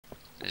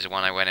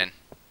one I went in.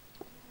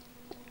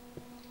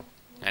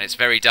 And it's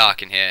very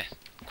dark in here.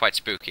 Quite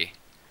spooky.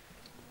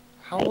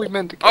 How are we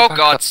meant to get Oh back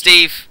god, up?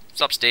 Steve!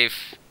 What's up, Steve?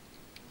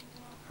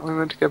 How are we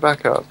meant to get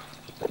back up?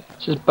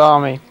 This is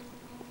balmy.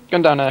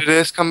 Going down there. Did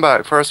this come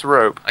back? Throw us a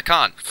rope. I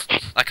can't.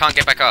 I can't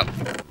get back up.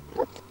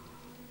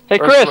 Hey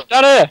Chris,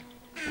 down here!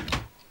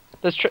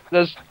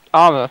 There's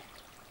armor.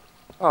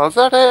 Oh, is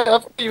that it? I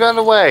thought you ran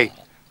away.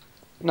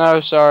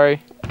 No,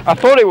 sorry. I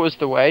thought it was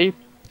the way,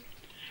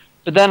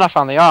 but then I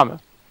found the armor.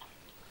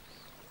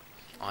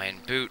 Iron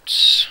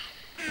boots.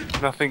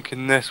 Nothing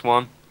in this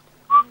one.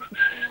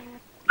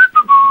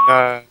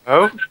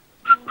 Oh?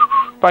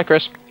 Bye,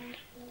 Chris.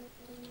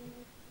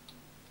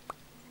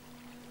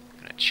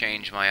 Gonna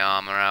change my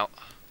armor out.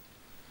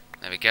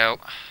 There we go.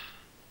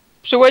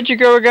 So where'd you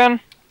go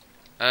again?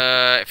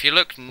 If you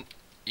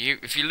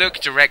look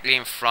directly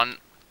in front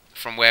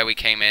from where we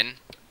came in,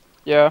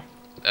 Yeah,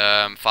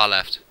 far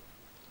left.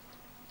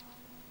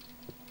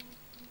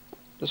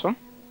 this one.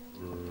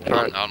 Oh,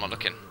 no, I'm not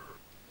looking.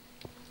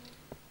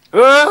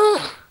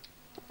 Ah!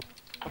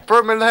 I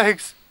broke my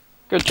legs.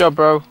 Good job,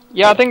 bro.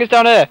 Yeah, I think it's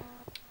down here.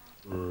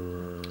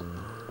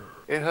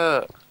 It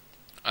hurt.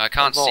 I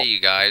can't see you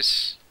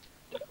guys.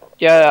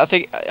 Yeah, I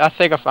think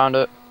I found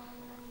it.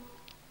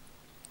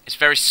 It's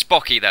very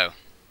spocky though.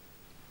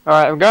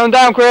 Alright, I'm going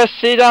down, Chris.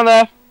 See you down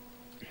there.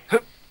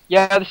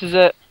 Yeah, this is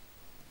it.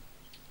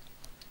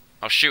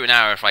 I'll shoot an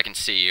arrow if I can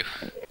see you.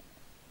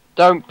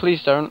 Don't,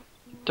 please don't.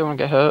 Don't want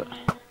to get hurt.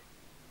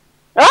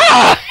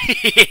 Ah!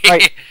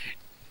 Right.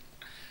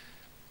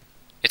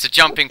 It's a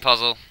jumping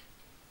puzzle.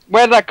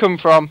 Where'd that come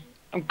from?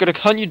 I'm gonna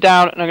hunt you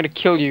down and I'm gonna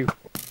kill you.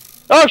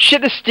 Oh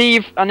shit, there's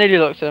Steve. I nearly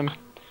looked at him.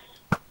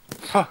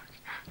 Fuck.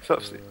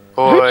 Stop, Steve.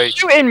 Boy. Who's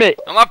shooting me?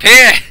 I'm up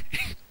here!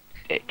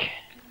 Dick.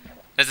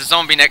 There's a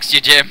zombie next to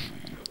you, Jim.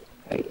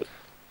 How did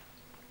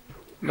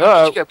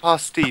No. you get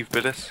past Steve,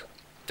 Billis?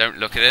 Don't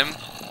look at him.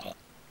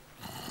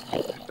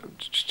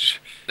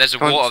 There's a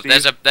Come on, water.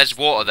 There's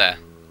water there.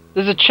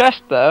 There's a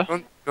chest there.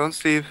 Go on,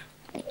 Steve.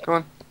 Come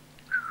on.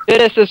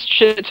 There's a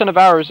shit ton of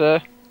arrows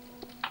there.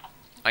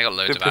 I got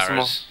loads Don't of piss 'em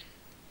arrows.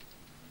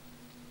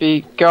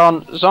 Be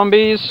gone,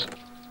 zombies.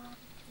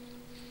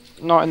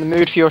 Not in the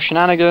mood for your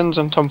shenanigans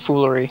and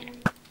tomfoolery.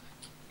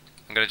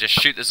 I'm gonna just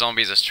shoot the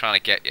zombies that's trying to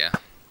get you.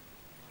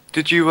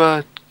 Did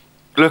you,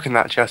 look in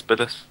that chest,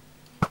 Billis?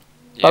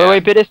 Yeah. By the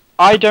way, Bidis,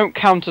 I don't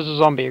count as a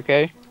zombie,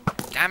 okay?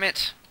 Damn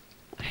it!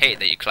 I hate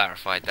that you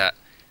clarified that.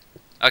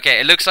 Okay,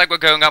 it looks like we're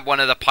going up one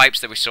of the pipes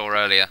that we saw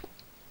earlier.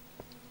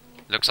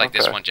 Looks like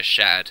this Okay. one just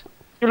shattered.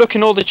 You look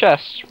in all the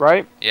chests,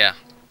 right? Yeah.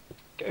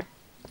 Okay.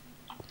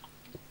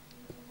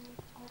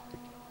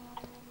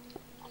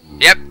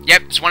 Yep,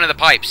 it's one of the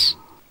pipes.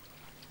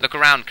 Look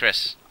around,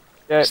 Chris.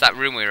 Yeah. It's that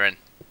room we were in.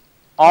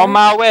 On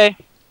my way.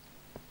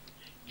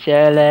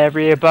 Tell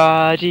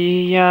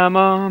everybody I'm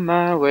on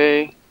my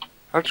way.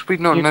 How did we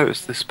not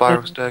notice this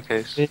spiral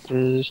staircase? I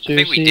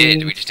think we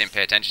did, we just didn't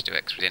pay attention to it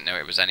because we didn't know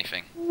it was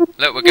anything.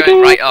 Look, we're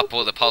going right up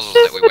all the puzzles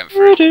that we went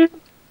through.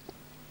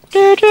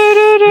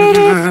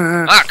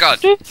 Ah, God!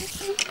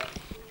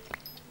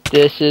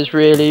 This is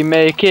really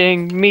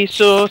making me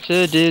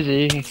sorta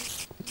dizzy.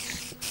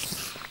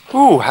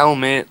 Ooh,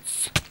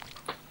 helmets.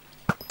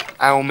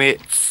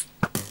 Helmets.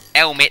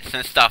 Helmets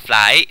and stuff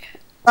like.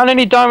 And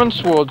any diamond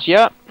swords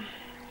yet?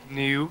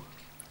 New.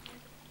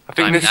 I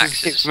think Diamond this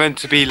axes. is meant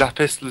to be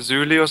lapis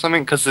lazuli or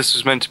something, because this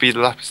was meant to be the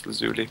lapis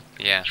lazuli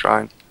Yeah.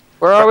 shrine.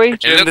 Where are we? It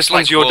Jim, looks this like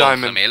one's your wool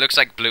diamond. to me. It looks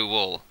like blue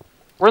wool.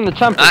 We're in the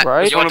temple, Ah,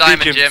 right? it's your This one will be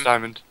diamond, Jim's Jim.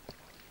 diamond.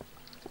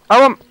 I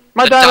want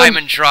my The diamond.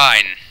 diamond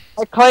shrine.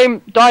 I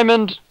claim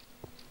diamond.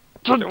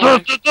 worry. If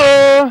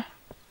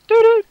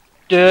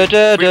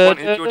we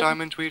wanted your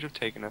diamond, we'd have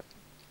taken it.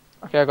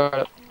 Okay, I got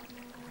it.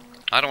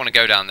 I don't want to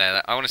go down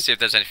there. I want to see if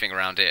there's anything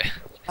around here.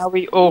 Now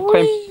we all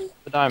claim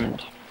the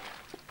diamond.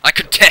 I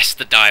contest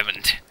the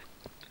diamond.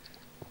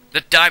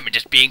 The diamond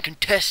is being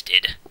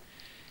contested.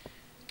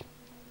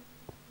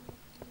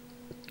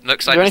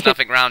 Looks like there there's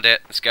anything- nothing around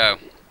it. Let's go.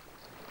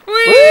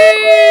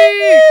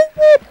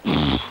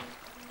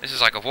 This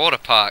is like a water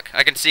park.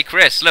 I can see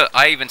Chris. Look,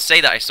 I even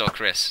say that I saw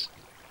Chris.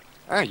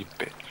 Ah, you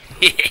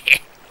bitch.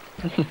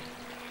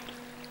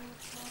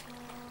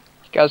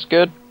 You guys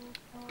good?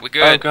 We're Oh,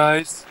 good.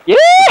 guys. Yeah!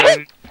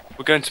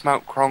 We're going to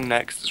Mount Krong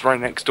next. It's right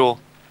next door.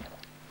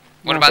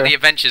 What about Okay. the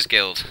Adventures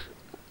Guild?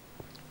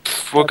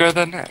 We'll go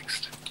there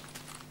next.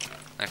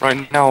 Okay.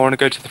 Right now, I want to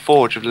go to the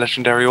Forge of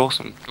Legendary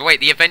Awesome. But wait,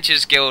 the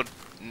Adventures Guild.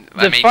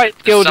 The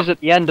fight guild is at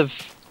the end of.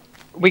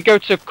 We go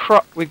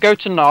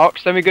to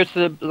Knox, then we go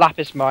to the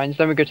Lapis mines,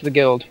 then we go to the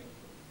guild.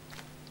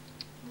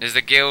 Is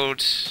the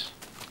guild?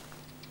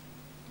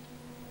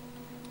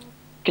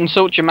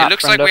 Consult your map. It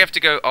looks like friendo. we have to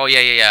go. Oh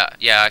yeah.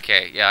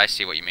 Okay, yeah, I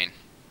see what you mean.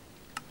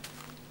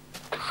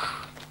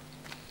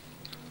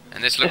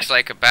 And this looks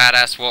like a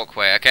badass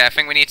walkway. Okay, I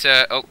think we need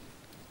to. Oh,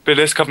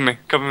 Billis, cover me.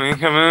 Cover me.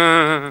 Come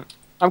on.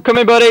 I'm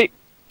coming, buddy.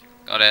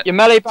 got it. Your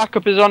melee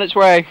backup is on its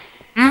way.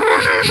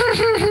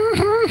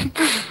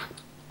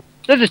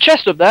 There's a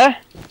chest up there. Up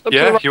to the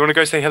Yeah, right. you want to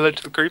go say hello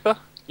to the creeper?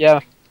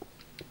 Yeah.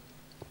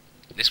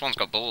 This one's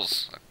got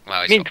balls. Wow,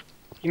 I he's mean, got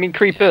You mean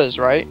creepers,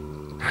 right?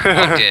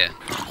 Oh dear.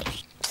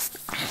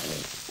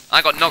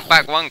 I got knocked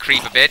back one,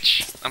 creeper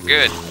bitch. I'm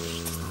good.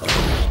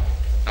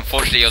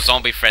 Unfortunately, your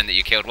zombie friend that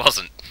you killed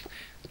wasn't.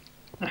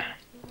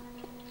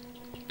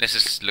 This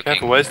is looking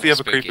Careful, where's the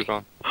other spooky.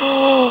 creeper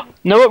gone?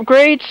 No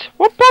upgrades?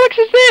 What bollocks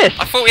is this?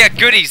 I thought we had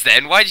goodies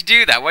then. Why'd you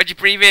do that? Why'd you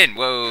breathe in?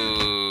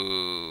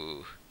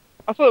 Whoa.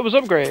 I thought it was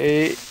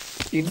upgrade.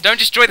 Don't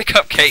destroy the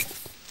cupcake.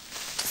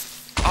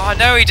 Oh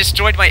no, he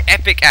destroyed my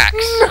epic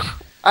axe.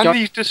 And Jump.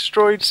 he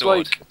destroyed, Sword.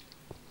 like...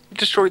 He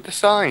destroyed the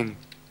sign.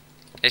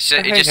 It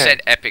just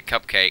said epic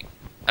cupcake.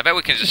 I bet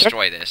we can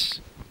destroy this.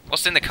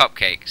 What's in the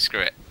cupcake?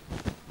 Screw it.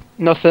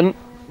 Nothing.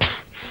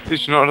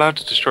 Dude, you're not allowed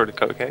to destroy the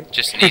cupcake.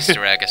 Just an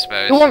Easter egg, I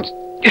suppose.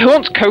 Who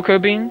wants cocoa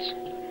beans?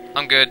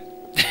 I'm good.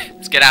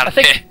 Let's get out of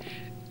I here. think-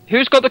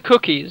 Who's got the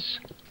cookies?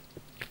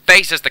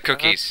 Face has the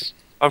cookies.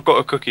 I've got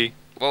a cookie.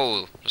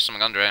 Whoa, there's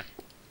something under here.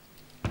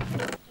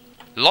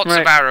 Lots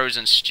Right. of arrows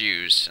and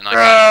stews, and I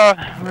got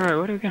Alright,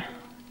 where do we go?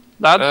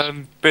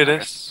 Lads?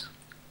 Biddis.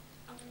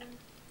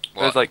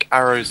 what? There's like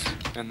arrows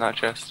in that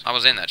chest. I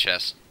was in that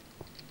chest.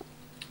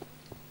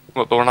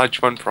 What, the one I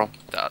just went from?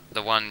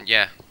 The one,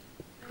 yeah,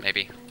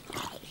 maybe.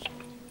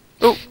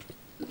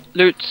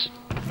 Loot.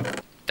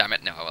 Damn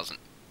it, no, I wasn't.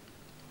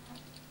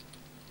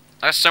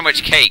 That's so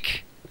much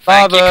cake.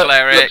 Thank you, Father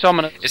cleric. looks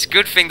ominous. It's a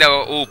good thing they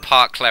were all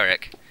part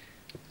cleric.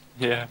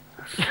 Yeah.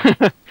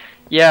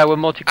 Yeah, we're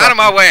multi Out of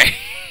my way!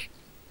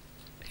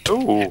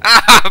 Ooh.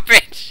 Ah,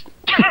 bitch!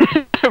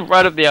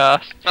 Right up the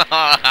arse.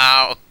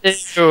 Ow. Ew.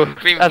 Been I don't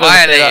say that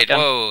violated. again.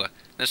 Whoa.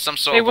 There's some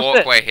sort Hey, of what's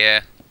walkway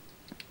here.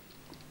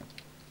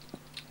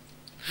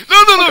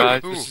 No, no, no!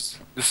 Guys, Ooh.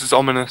 this is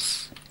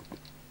ominous.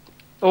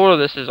 All of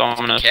this is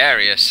ominous.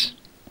 Precarious.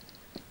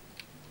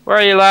 Where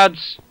are you,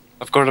 lads?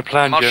 I've got a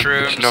plan, Jim. but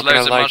Mushrooms, You're not loads gonna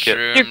of like it.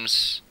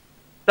 mushrooms.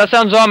 That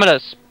sounds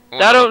ominous.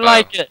 What I don't about-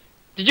 like it.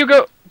 Did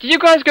you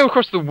guys go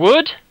across the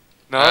wood?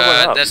 No, I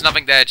went up. There's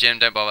nothing there, Jim.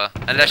 Don't bother.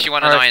 Unless you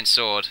want an Alright. iron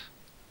sword.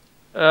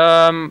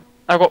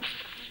 I've got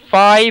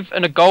 5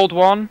 and a gold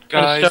one. and a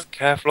Guys, stone-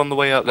 careful on the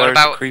way up. What There's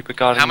about- a creeper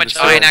guarding How the much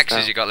stairs iron axes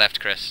now. you got left,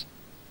 Chris?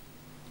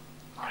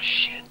 Oh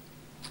shit.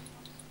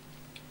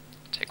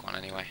 Take one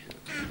anyway.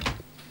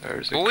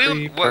 There's a Were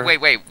we, creeper.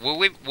 wait.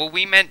 Were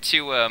we meant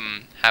to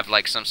have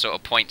like some sort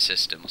of point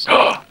system or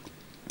something?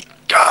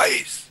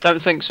 Guys!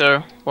 Don't think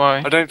so. Why?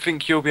 I don't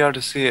think you'll be able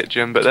to see it,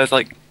 Jim, but there's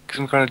like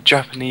some kind of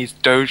Japanese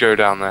dojo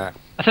down there.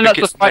 I think that's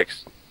it's the fight.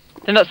 next-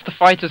 I think that's the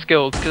Fighters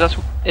Guild because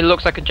it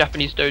looks like a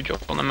Japanese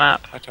dojo on the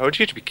map. I told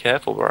you to be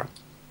careful, bro.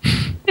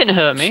 Didn't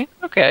hurt me.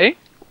 Okay.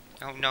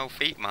 Oh no,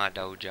 feet my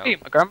dojo. Hey,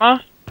 my grandma.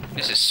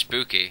 This is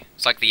spooky.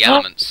 It's like the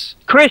elements.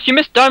 Chris, you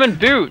missed diamond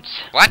boots.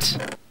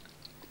 What?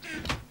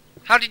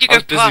 How did you I go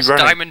was busy past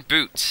running. diamond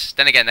boots?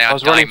 Then again, they are I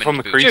was running diamond from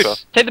the boots. creeper.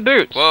 Take the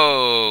boots.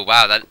 Whoa,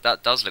 wow,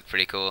 that does look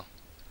pretty cool.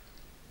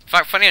 In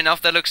fact, funny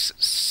enough, that looks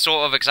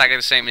sort of exactly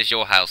the same as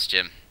your house,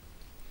 Jim.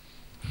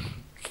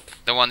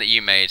 The one that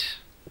you made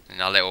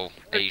in our little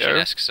Okay.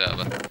 Asian-esque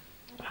server.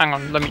 Hang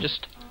on, let me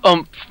just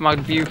my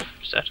view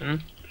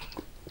setting.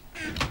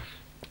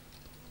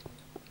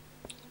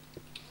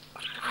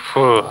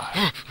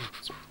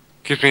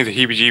 Gives me the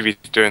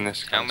heebie-jeebies doing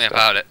this. Tell kind me of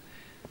stuff. about it.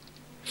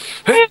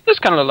 Yeah, this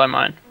kind of look like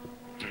mine.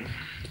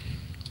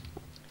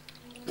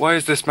 Why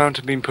is this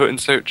mountain being put in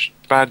such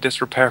bad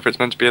disrepair if it's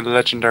meant to be a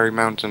legendary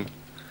mountain?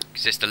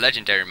 Because it's the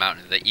legendary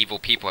mountain that evil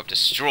people have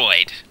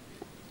destroyed.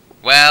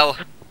 Well,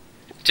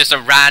 just a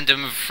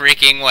random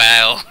freaking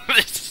well.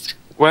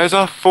 Where's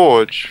our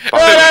forge? La,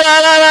 la, la,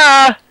 la,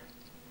 la.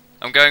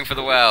 I'm going for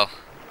the well.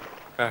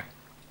 Okay.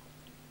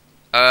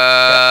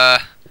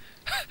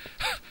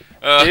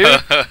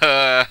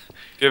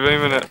 Give me a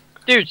minute.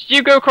 Dude, did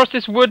you go across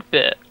this wood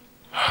bit?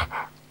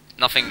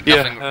 nothing,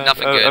 Yeah,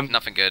 nothing good,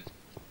 nothing good.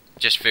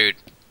 Just food.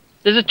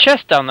 There's a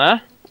chest down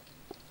there.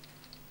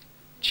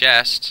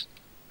 Chest.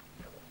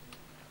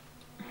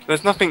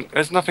 There's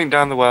nothing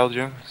down the well,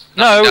 Jim.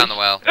 Nothing No. down the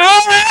well.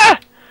 Ah!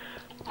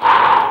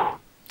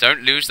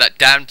 Don't lose that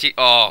damn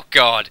Oh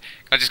god.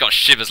 I just got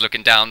shivers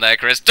looking down there,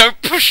 Chris.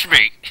 Don't push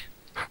me!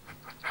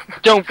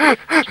 Don't get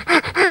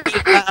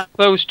that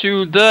close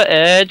to the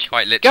edge.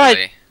 Quite literally.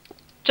 Guys,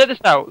 check this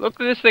out. Look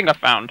at this thing I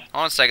found.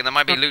 Hold on a second, there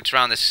might be loot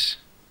around this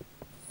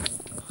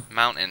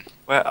mountain.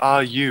 Where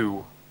are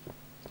you?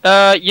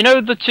 You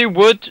know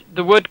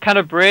the wood kind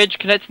of bridge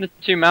connecting the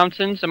two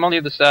mountains? I'm on the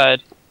other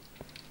side.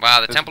 Wow,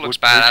 the There's temple looks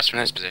wood bridge badass from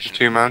this connected to position.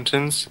 Two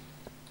mountains.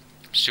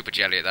 I'm super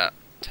jelly at that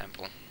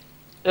temple.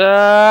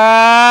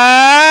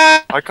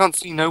 I can't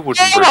see no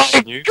wooden Oh bridge, my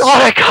can you?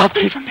 god, I can't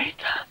believe I made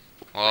that.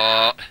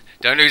 What?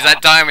 Don't lose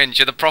that diamond,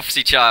 you're the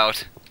prophecy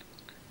child.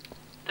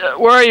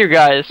 Where are you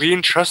guys? We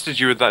entrusted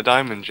you with that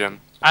diamond,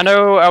 Jim. I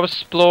know I was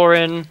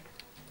exploring.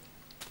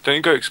 Don't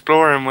you go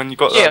exploring when you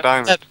got Yeah, that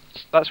diamond.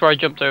 that's where I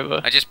jumped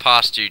over. I just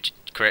passed you,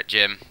 Crit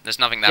Jim. There's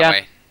nothing that Yeah.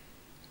 way.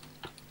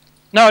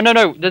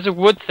 No, there's a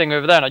wood thing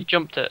over there and I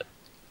jumped it.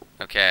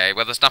 Okay,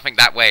 well there's nothing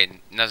that way.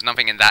 There's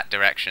nothing in that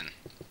direction.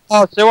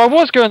 Oh, so I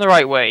was going the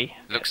right way.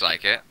 Looks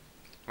like it.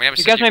 We never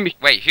You said guys made me-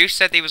 Wait, who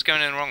said he was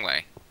going in the wrong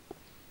way?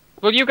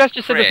 Well, you guys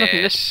just said there's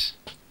nothing this.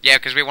 Chris. Yeah,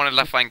 because we wanted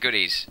to find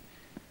goodies.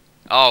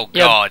 Oh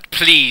Yeah. god,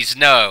 please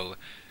no.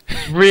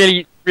 It's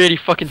really, really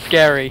fucking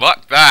scary.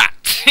 Fuck that.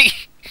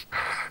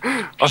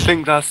 I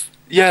think that's...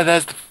 Yeah,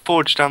 there's the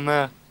forge down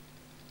there.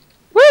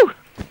 Woo!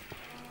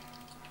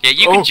 Yeah,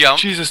 you can jump.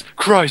 Jesus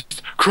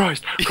Christ!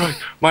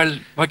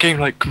 My game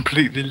like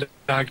completely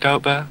lagged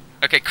out there.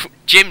 Okay,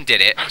 Jim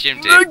did it.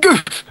 Jim did.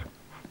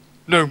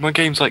 No, my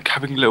game's like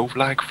having little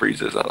lag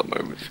freezes at the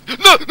moment.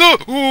 No!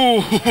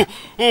 Ooh!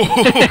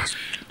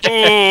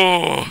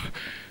 Oh!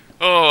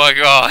 Oh my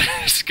god,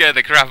 it scared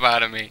the crap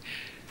out of me.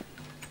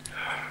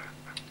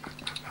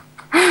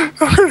 I'm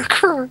gonna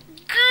cry.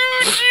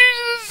 Good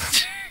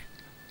Jesus!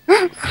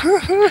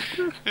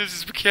 This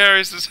is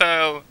precarious as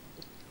hell.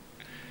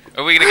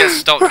 Are we gonna get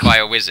stalked by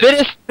a wizard?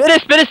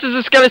 Spinnis, there's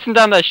a skeleton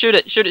down there. Shoot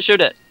it.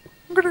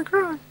 I'm gonna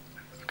cry.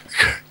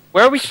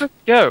 Where are we supposed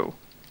to go?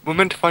 We're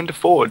meant to find a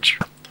forge.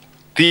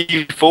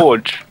 The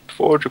forge.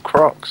 Forge of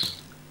Crocs.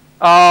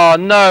 Oh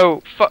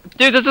no.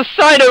 Dude, there's a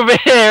sign over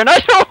here and I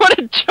don't want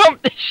to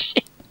jump this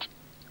shit.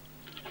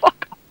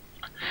 Fuck off.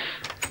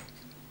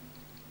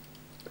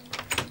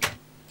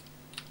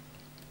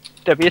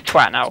 Don't be a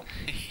twat now.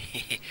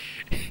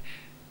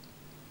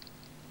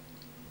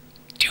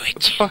 Do What the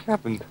it. fuck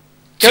happened?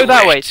 Go Do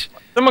that it. way.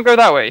 Someone go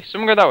that way.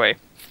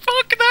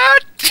 Fuck that!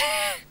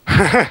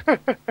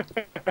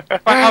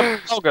 Fine,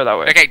 I'll go that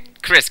way. Okay,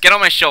 Chris, get on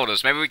my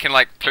shoulders. Maybe we can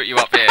like put you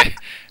up here.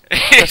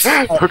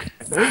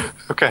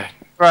 Okay.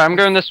 Right, I'm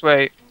going this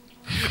way.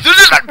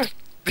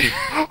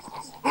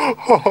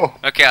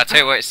 Okay, I'll tell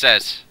you what it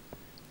says.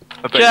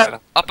 I bet Yeah. you-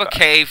 Upper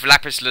cave,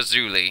 Lapis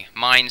Lazuli.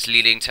 Mines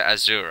leading to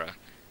Azura.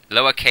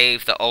 Lower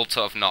cave, the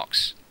Alter of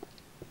Knox.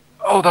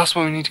 Oh, that's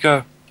where we need to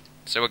go.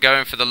 So we're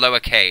going for the lower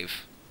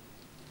cave.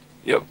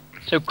 Yep.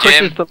 So Chris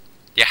Jim. is the...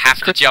 You have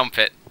to jump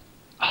it.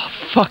 Oh,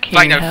 fucking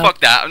Like, no, hell. fuck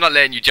that. I'm not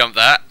letting you jump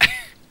that.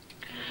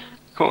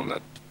 Come on,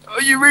 then. Oh,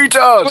 you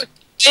retard!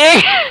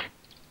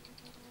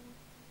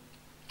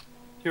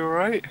 You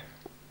alright?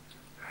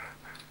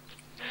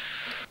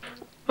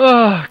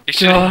 Oh, You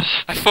should- God.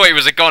 I thought he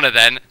was a goner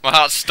then. My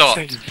heart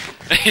stopped. Same.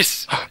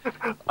 It's-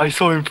 I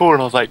saw him fall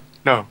and I was like,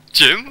 no.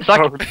 Jim? It's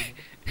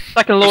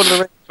like in Lord of the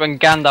Rings when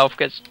Gandalf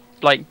gets,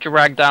 like,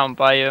 dragged down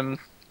by,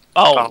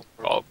 Oh.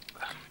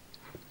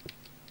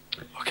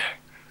 Okay.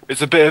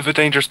 It's a bit of a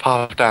dangerous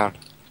path down.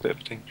 A bit of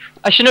a dangerous.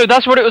 Actually, no,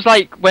 that's what it was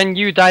like when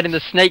you died in the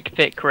snake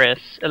pit, Chris,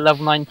 at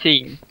level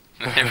 19.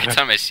 Every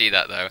time I see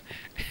that though.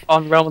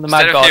 On Realm of the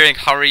Mad Instead of God. hearing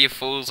 "Hurry, you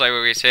fools," I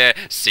always hear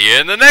 "See you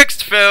in the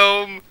next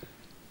film."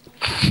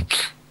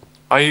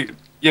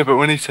 Yeah, but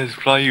when he says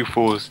fly you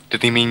fools,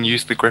 did he mean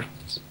use the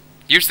griffins?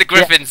 Use the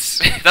griffins.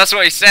 That's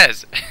what he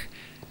says.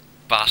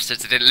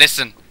 Bastards! I didn't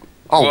listen.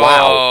 Oh Whoa.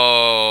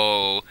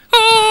 wow.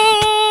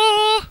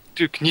 Oh!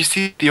 Dude, can you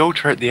see the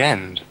altar at the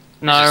end?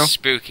 No. This is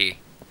spooky.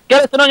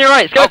 Skeleton on your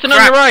right! Skeleton on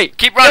crap. your right!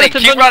 Keep running!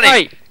 Skeleton's Keep on your running!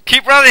 right.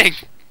 Keep running!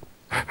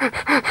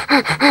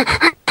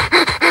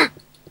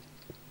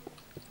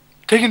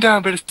 Take him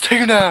down, but take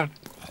him down!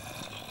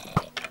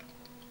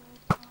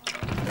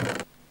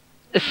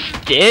 A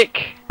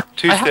stick?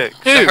 Two I have sticks.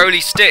 The two.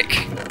 holy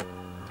stick.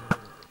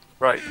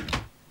 Right.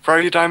 Throw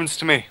your diamonds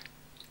to me.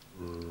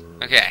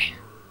 Okay.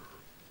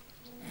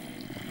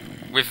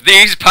 With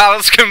these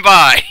powers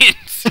combined.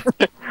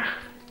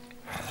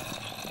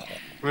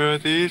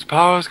 With these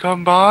powers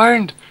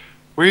combined,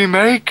 we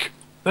make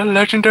the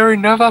legendary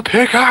Nether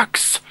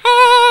pickaxe!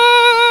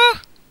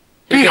 Ah!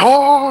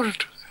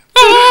 Behold!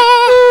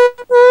 Ah!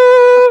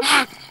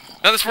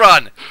 Now let's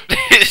run.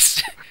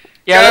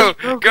 Yeah,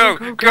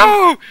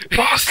 Go!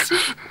 Boss!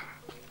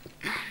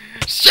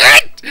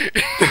 Shit!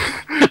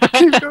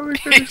 Keep going,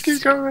 guys,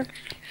 keep going.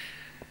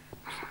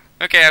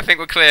 Okay, I think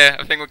we're clear.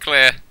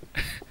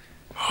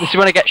 This is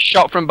when I get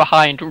shot from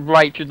behind,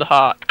 right through the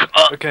heart.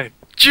 Okay.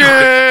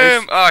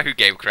 Jim! Oh, who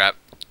gave crap?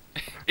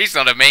 He's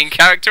not a main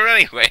character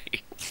anyway.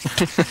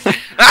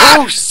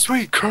 Oh,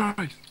 sweet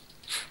Christ!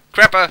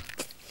 Crapper!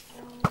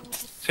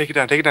 Take it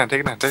down, take it down,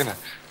 take it down, take it down.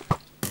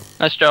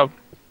 Nice job.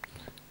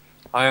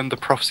 I am the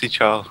prophecy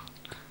child.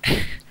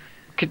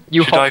 Could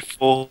you Should I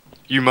fall,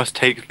 you must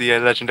take the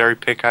legendary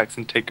pickaxe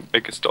and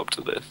make a stop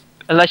to this.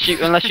 unless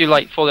you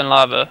like fall in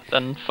lava,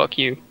 then fuck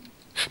you.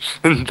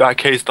 In that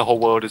case, the whole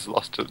world is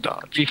lost to the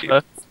dark.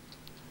 Reaper.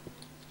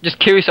 Just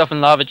kill yourself in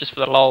lava just for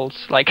the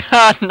lols. Like,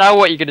 ha, now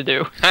what are you gonna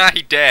do? Ah,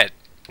 he dead.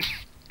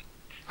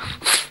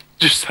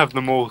 Just have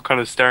them all kind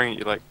of staring at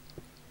you like,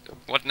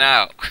 What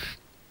now?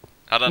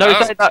 I don't No, know.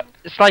 it's like that.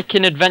 It's like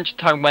in Adventure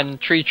Time when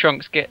Tree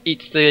Trunks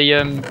eats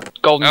the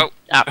golden Oh.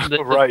 apple.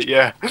 oh, right,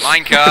 yeah.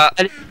 Minecart.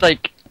 And it's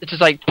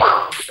just like,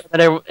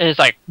 and it's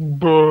like.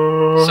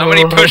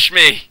 Somebody push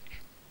me.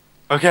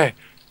 Okay,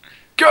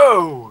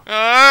 go!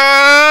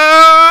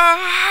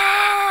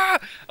 Ah!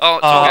 Oh,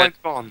 it's all Oh. good. It's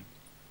gone.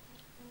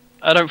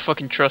 I don't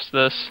fucking trust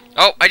this.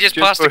 Oh, I just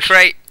Just passed push. the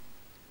crate.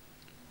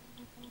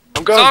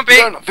 I'm going, Zombie!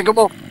 I think I'm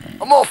off.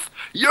 I'm off!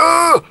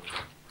 Yeah!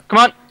 Come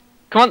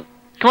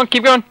on,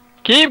 keep going.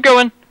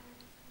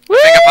 I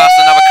think I passed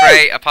another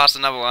crate. I passed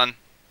another one.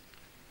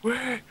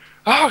 Where?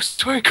 Oh,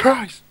 sweet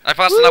Christ! I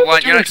passed another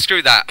one. You know, Dude.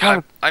 screw that.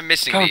 Callum, I'm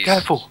missing Callum, these.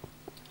 careful.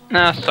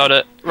 Nah, sod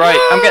it. Right,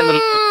 I'm getting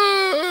the.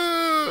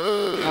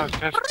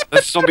 careful.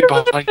 There's a zombie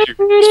behind you.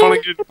 It's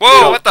following you.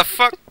 Whoa, what the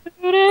fuck?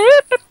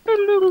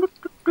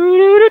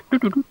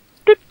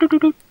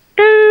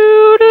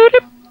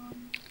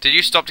 Did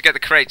you stop to get the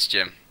crates,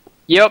 Jim?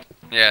 Yep.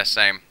 Yeah,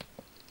 same.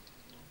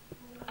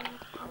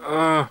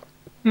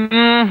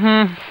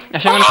 Mm-hmm.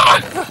 Actually,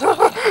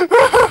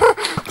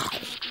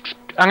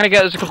 I'm gonna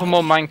get us a couple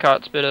more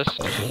minecarts, Bidders.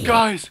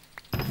 Guys!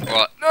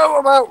 What? No,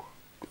 I'm out!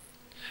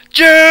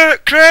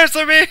 Chris,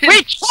 I mean!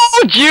 We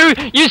told you,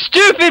 you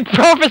stupid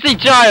prophecy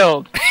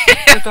child!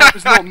 That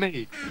was not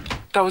me.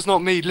 That was not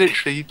me,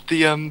 literally.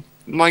 The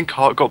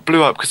minecart got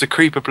blew up because a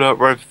creeper blew up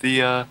over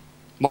the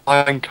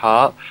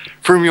minecart,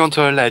 threw me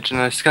onto a ledge, and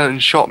a skeleton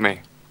shot me.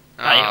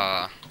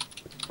 Ah.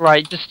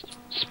 Right, just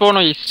spawn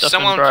all your stuff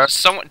in, bro.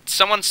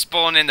 Someone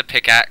spawn in the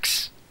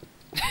pickaxe.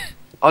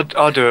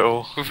 I'll do it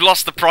all. We've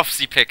lost the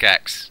prophecy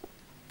pickaxe.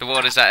 The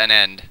world is at an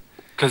end.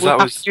 Because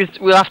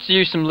We'll have to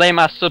use some lame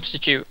ass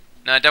substitute.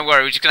 No, don't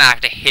worry, we're just gonna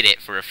have to hit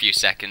it for a few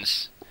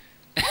seconds.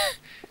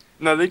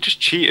 No, they just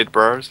cheated,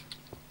 bros.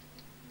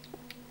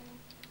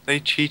 They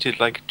cheated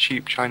like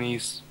cheap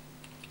Chinese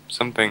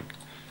something.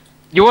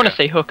 You want to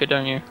say hooker,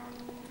 don't you?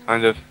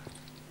 Kind of.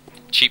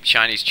 Cheap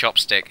Chinese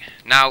chopstick.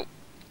 Now,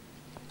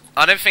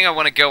 I don't think I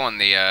want to go on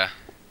the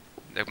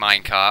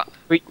minecart.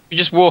 We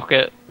just walk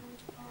it.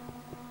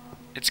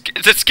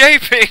 It's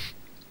escaping!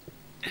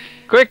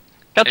 Quick,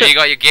 catch Have it. you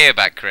got your gear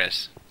back,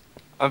 Chris?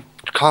 I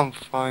can't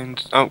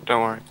find. Oh,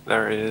 don't worry.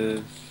 There it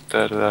is.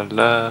 Da da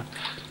da.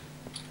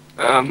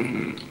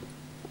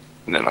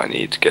 Then I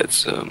need to get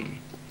some.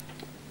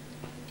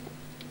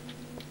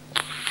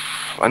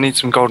 I need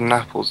some golden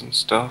apples and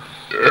stuff.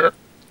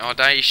 Oh,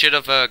 Dad, you should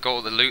have got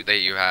all the loot that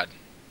you had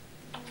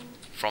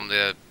from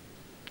the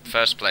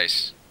first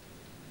place.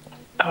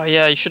 Oh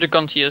yeah, you should have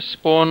gone to your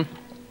spawn.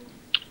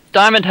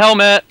 Diamond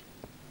helmet!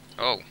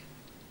 Oh.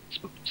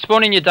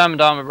 Spawn in your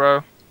diamond armor,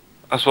 bro.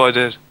 That's what I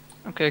did.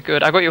 Okay,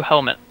 good. I got your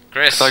helmet.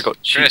 Chris, 'Cause I got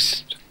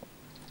Chris, cheated.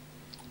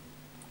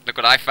 look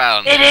what I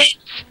found. It is!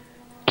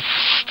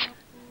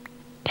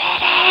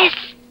 It is!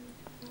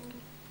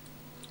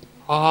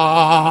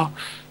 Ah.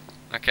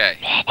 Okay.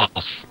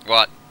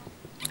 What?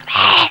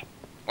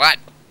 What?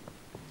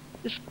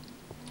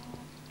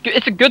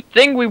 It's a good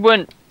thing we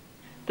weren't...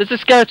 There's a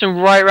skeleton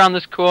right around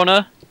this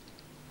corner.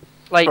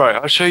 Like... Right,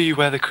 I'll show you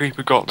where the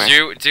creeper got me.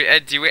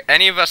 Do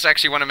any of us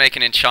actually want to make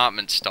an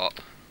enchantment stop?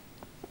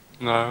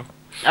 No.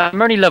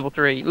 I'm only level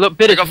 3. Look, I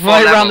Bid, it's got 4 right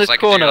levels, around this I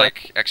could do, corner.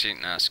 like, actually,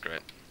 nah, screw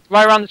it.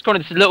 Right around this corner,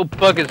 this little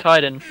bugger's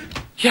hiding.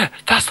 Yeah,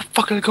 that's the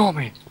fucker that got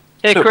me.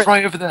 Hey, Look, Chris,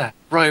 right over there.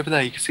 Right over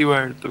there. You can see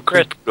where the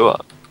creeper blew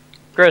up.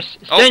 Chris,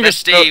 it's Oh,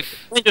 dangerous, there's Steve.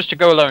 dangerous to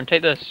go alone.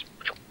 Take this.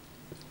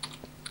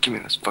 Give me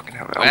this fucking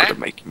helmet. Where? I'm gonna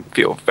make him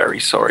feel very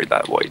sorry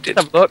that what he did.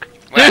 Have a look.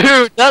 Where?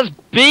 Dude, that's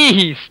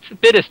beast!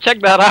 Bidders, check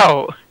that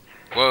out.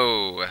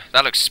 Whoa,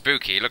 that looks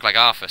spooky. You look like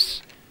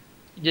Arthas.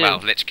 Yeah. Well,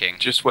 Lich King.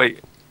 Just wait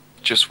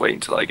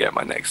until I get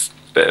my next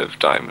bit of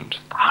diamond.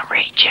 Can't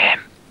reach him.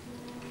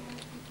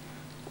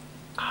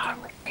 Can't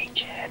reach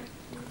him.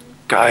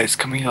 Guys,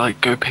 can we like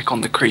go pick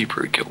on the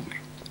creeper who killed me?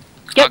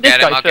 Get I'll this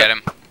get him, guy I'll first. get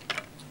him.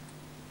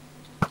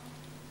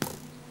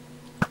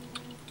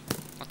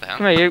 What the hell?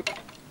 Come here, you.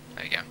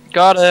 There you go.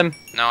 Got him.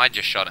 No, I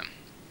just shot him.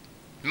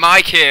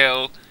 My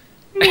kill!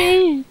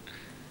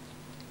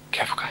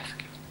 Careful, guys.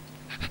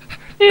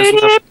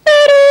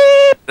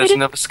 There's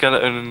another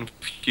skeleton and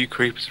a few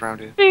creepers around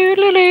here.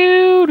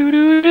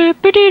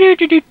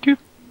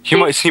 You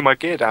might see my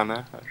gear down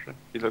there, actually.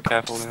 You look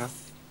careful now.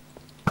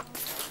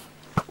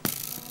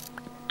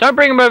 Don't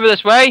bring him over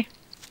this way.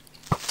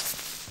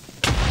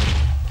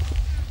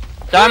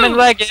 Diamond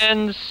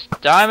leggings.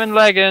 Diamond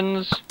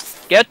leggings.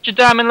 Get your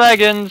diamond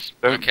leggings.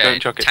 Okay,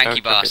 Don't chuck it. tanky Don't chuck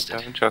it.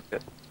 bastard. Don't chuck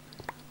it.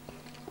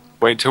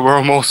 Wait till we're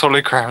on more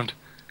solid ground.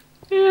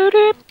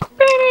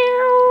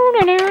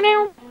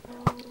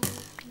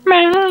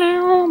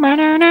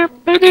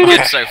 Looking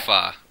good so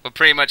far. We're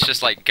pretty much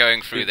just like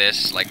going through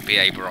this like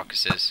BA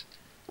bureaucracies.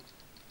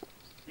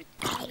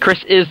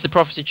 Chris is the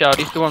prophecy child.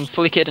 He's the one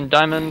fully kitted in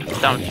diamond,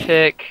 down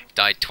pick,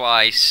 Died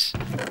twice.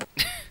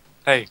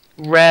 Hey,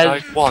 res.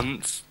 died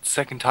once.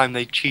 Second time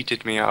they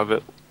cheated me out of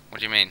it. What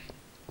do you mean?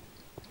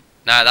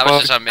 No, that was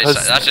Well, just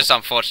because- that's just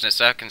unfortunate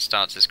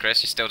circumstances,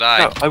 Chris. You still No,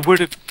 died. I would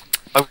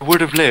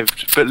have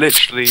lived, but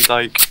literally,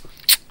 like,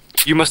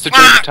 you must have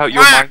jumped out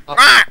your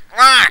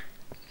minecart.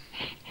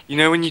 You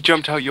know when you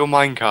jumped out your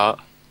minecart,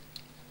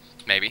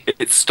 Maybe.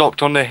 it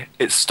stopped on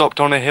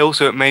a hill,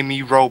 so it made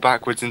me roll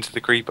backwards into the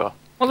creeper.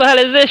 What the hell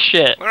is this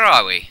shit? Where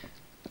are we?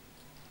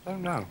 Oh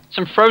no!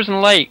 Some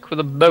frozen lake with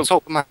a boat.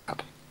 Consult the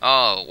map.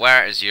 Oh,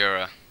 where is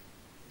Yura?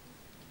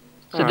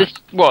 So Alright. this,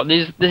 what?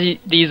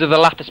 These are the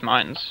lapis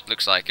mines.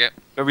 Looks like it.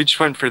 No, we just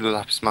went through the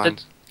lapis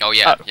mines. Oh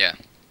yeah, Oh. yeah.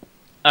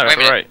 Oh, Wait a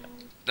minute. right.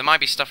 There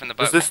might be stuff in the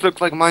boat. Does this look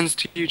like mines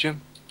to you,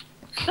 Jim?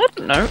 I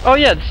don't know. Oh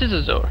yeah, this is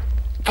Azor.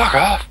 Fuck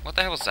off! What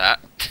the hell was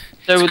that?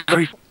 So It's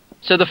creep-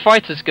 so the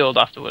fighters guild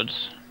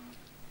afterwards.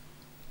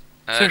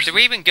 Did Seriously.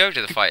 we even go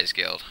to the Fighters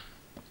Guild?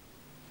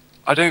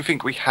 I don't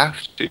think we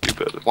have to,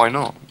 but why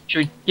not? Should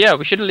we, yeah,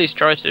 we should at least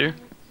try to.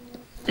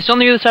 It's on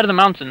the other side of the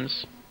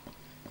mountains.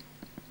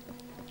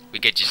 We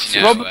could just,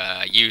 you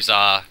know, use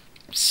our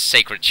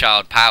sacred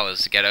child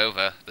powers to get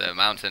over the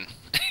mountain.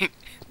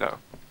 No.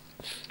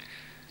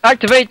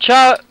 Activate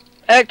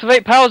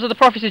powers of the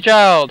prophecy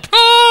child.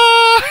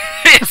 Oh!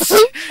 It's... Woo!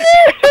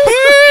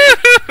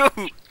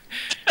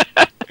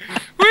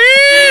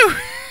 Woo!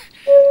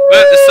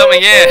 Look, there's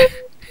something here.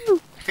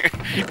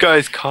 You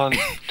guys can't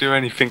do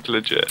anything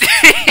legit.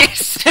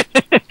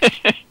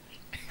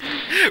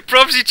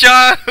 Prophecy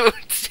child!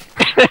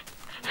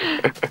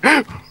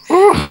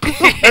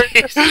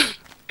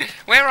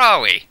 Where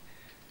are we?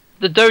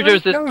 The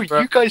dojo's this No, way.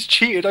 you guys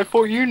cheated. I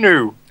thought you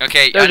knew.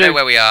 Okay, I know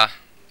where we are.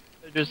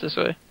 Dojo's this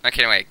way.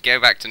 Okay, wait, go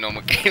back to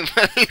normal game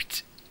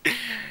mode.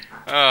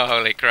 Oh,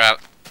 holy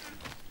crap.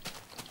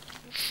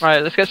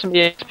 Right, let's get some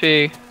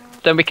EXP.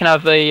 Then we can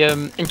have a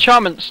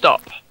enchantment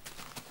stop.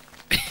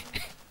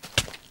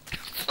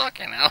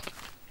 Fucking hell.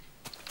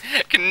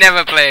 Can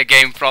never play a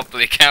game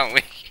properly, can't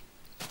we?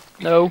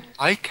 No.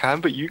 I can,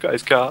 but you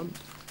guys can't.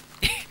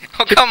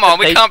 Oh, come on,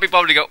 we can't be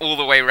bothered to go all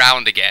the way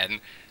round again.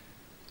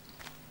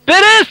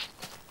 Bitters!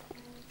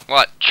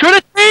 What?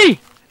 Trinity!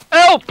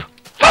 Help!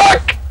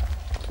 Fuck!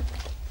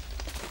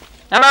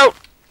 I'm out!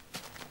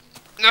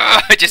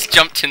 Ugh, I just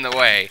jumped in the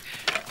way.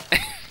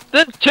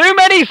 There's too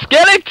many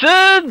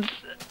skeletons!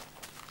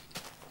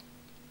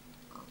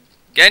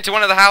 Get into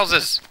one of the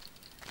houses.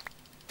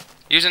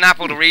 Use an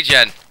apple to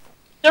regen.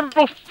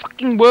 Several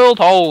fucking world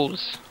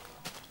holes.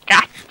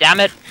 God damn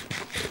it.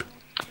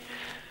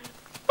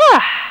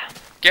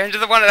 Get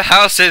into one of the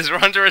houses, we're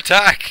under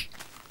attack.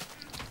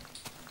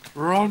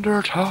 We're under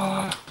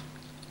attack.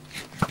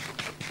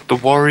 The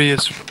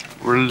warrior's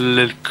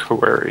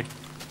reliquary.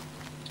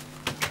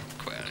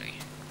 Query.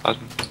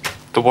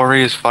 The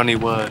warrior's funny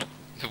word.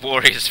 The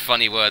warrior's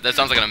funny word. That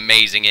sounds like an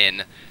amazing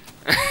inn.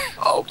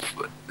 Oh,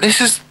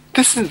 this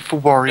isn't for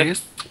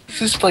warriors.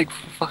 This is like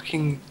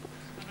fucking.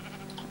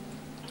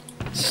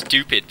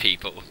 Stupid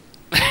people.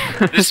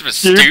 This is for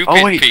stupid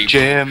Oh wait, people.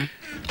 Jim.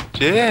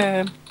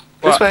 This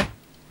What? way.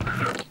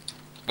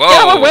 Whoa!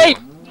 Get out of my way!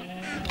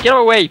 Get out of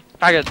my way,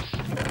 faggots.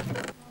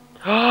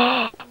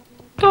 Oh,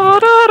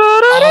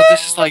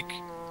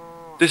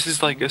 this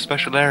is like a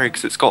special area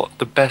because it's got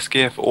the best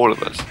gear for all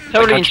of us.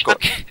 Totally Like, I've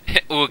got-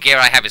 All gear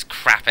I have is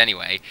crap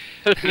anyway.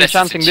 Totally Unless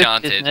it's enchanting this,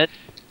 enchanted. isn't it?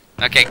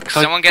 Okay, 'cause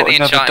I've someone get got the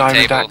another enchanting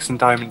diamond table. axe and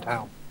diamond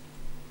down.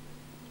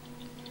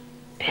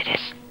 It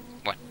is.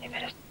 What? It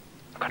is.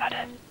 Good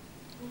idea.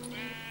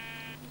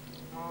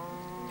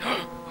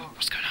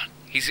 What's going on?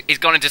 He's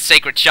gone into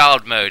sacred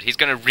child mode. He's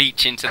gonna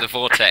reach into the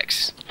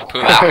vortex,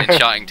 pull out an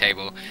enchanting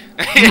table.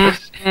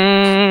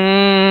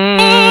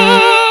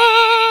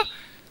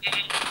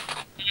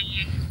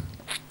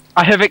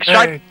 I have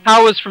extracted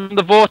powers from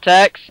the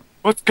vortex.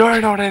 What's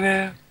going on in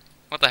here?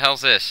 What the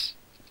hell's this?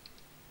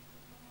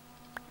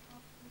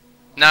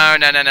 No.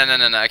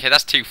 Okay,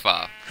 that's too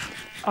far.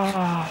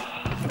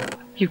 Oh,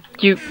 you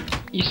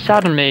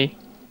sadden me.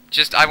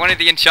 Just, I wanted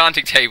the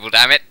enchanting table,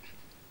 damn it.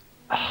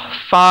 Oh,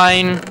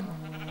 fine.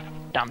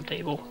 Damn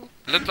table.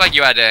 Looked like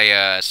you had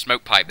a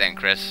smoke pipe then,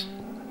 Chris.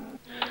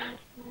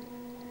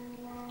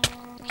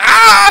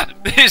 Ah!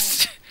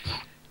 This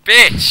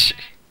bitch.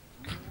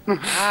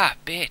 Ah,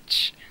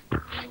 bitch.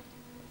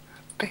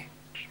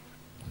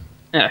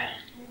 Yeah.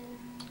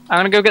 I'm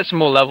gonna go get some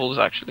more levels,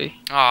 actually.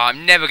 Oh,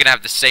 I'm never gonna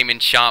have the same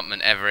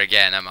enchantment ever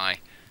again, am I?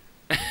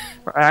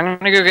 I'm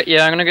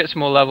gonna get some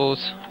more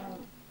levels.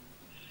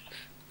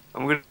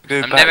 I'm gonna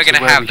go I'm back never to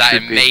gonna where have we that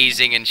should be.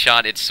 amazing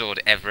enchanted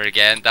sword ever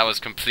again. That was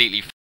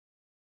completely